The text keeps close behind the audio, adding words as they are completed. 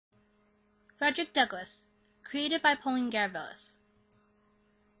Frederick Douglass, created by Pauline Garvelis.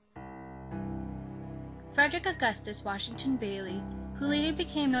 Frederick Augustus Washington Bailey, who later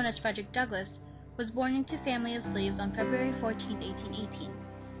became known as Frederick Douglass, was born into a family of slaves on February 14, 1818.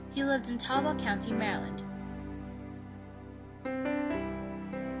 He lived in Talbot County, Maryland.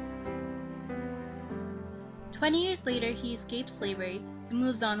 "20 years later, he escapes slavery and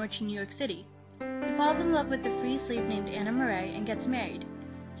moves onward to New York City. He falls in love with a free slave named Anna Murray and gets married.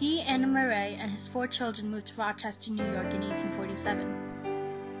 He, Anna Murray, and his 4 children moved to Rochester, New York in 1847.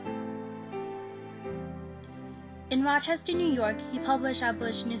 In Rochester, New York, he published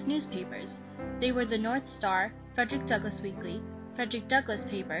abolitionist newspapers. They were the North Star, Frederick Douglass Weekly, Frederick Douglass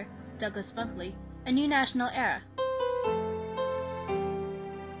Paper, Douglass Monthly, and New National Era.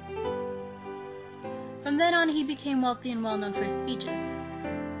 From then on, he became wealthy and well known for his speeches.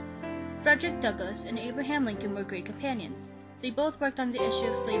 Frederick Douglass and Abraham Lincoln were great companions. They both worked on the issue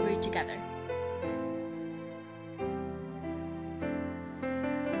of slavery together.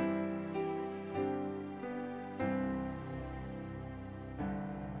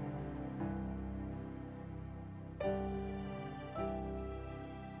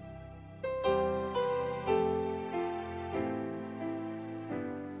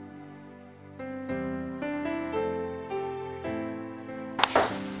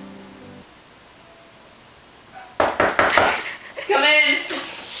 Come in.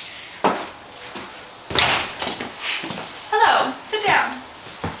 Hello, sit down.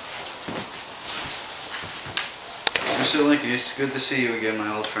 Mr. Lincoln, it's good to see you again,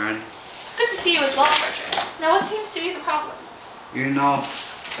 my old friend. It's good to see you as well, Frederick. Now, what seems to be the problem? You know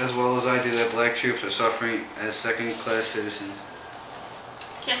as well as I do that black troops are suffering as second-class citizens.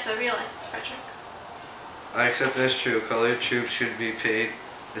 Yes, I realize this, Frederick. I accept that's true. Colored troops should be paid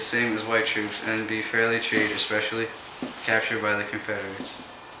the same as white troops and be fairly treated, especially captured by the Confederates.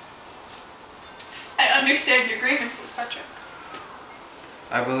 I understand your grievances, Frederick.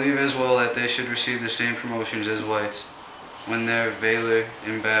 I believe as well that they should receive the same promotions as whites when their valor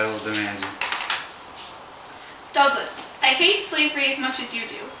in battle demands it. Douglas, I hate slavery as much as you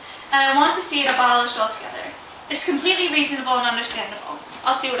do, and I want to see it abolished altogether. It's completely reasonable and understandable.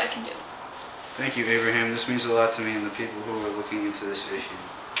 I'll see what I can do. Thank you, Abraham. This means a lot to me and the people who are looking into this issue.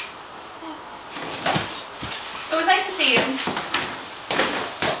 Yes. It was nice to see you.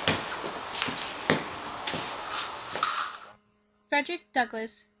 Frederick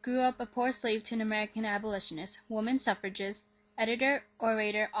Douglass grew up a poor slave to an American abolitionist, woman suffragist, editor,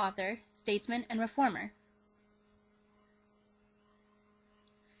 orator, author, statesman, and reformer.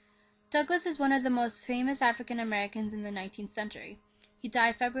 Douglass is one of the most famous African Americans in the 19th century. He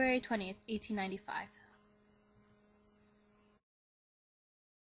died February 20th, 1895.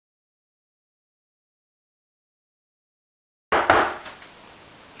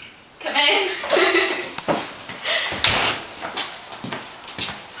 Come in.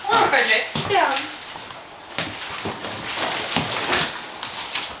 Hello, Frederick. Sit down.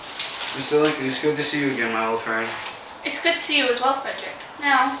 Mr. Lincoln, it's good to see you again, my old friend. It's good to see you as well, Frederick.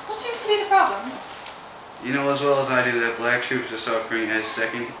 Now, what seems to be the problem? You know as well as I do that black troops are suffering as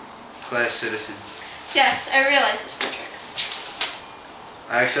second-class citizens. Yes, I realize this, Frederick.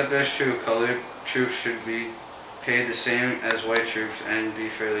 I accept that's true. Colored troops should be paid the same as white troops and be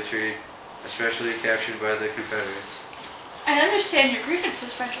fairly treated, especially captured by the Confederates. I understand your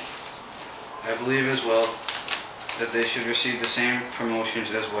grievances, Frederick. I believe as well that they should receive the same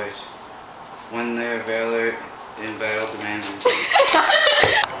promotions as whites when their valor in battle demands it.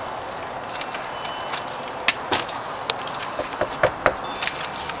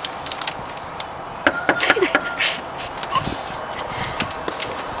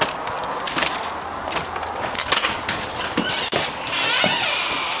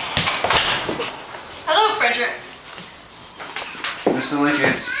 Hello, Frederick. Mr. Lincoln,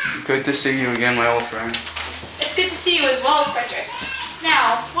 it's good to see you again, my old friend. It's good to see you as well, Frederick.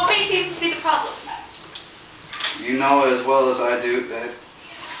 Now, what may seem to be the problem? You know as well as I do that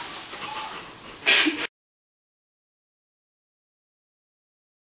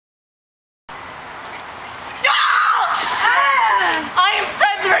I am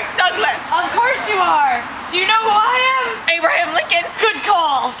Frederick Douglass. Of course you are. Do you know who I am? Abraham Lincoln. Good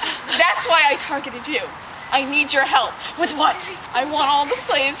call. That's why I targeted you. I need your help. With what? I want all the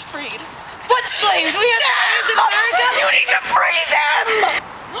slaves freed. What slaves? We have slaves in America. You need to free them.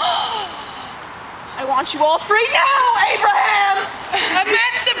 I want you all free now, Abraham.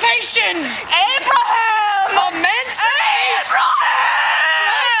 Emancipation. Abraham. Emancipation. Abraham.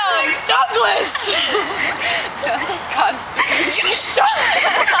 Douglass. Constitution. Shut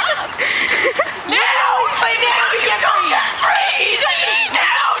up! Now! Now you get freed!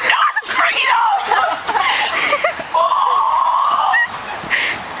 Now!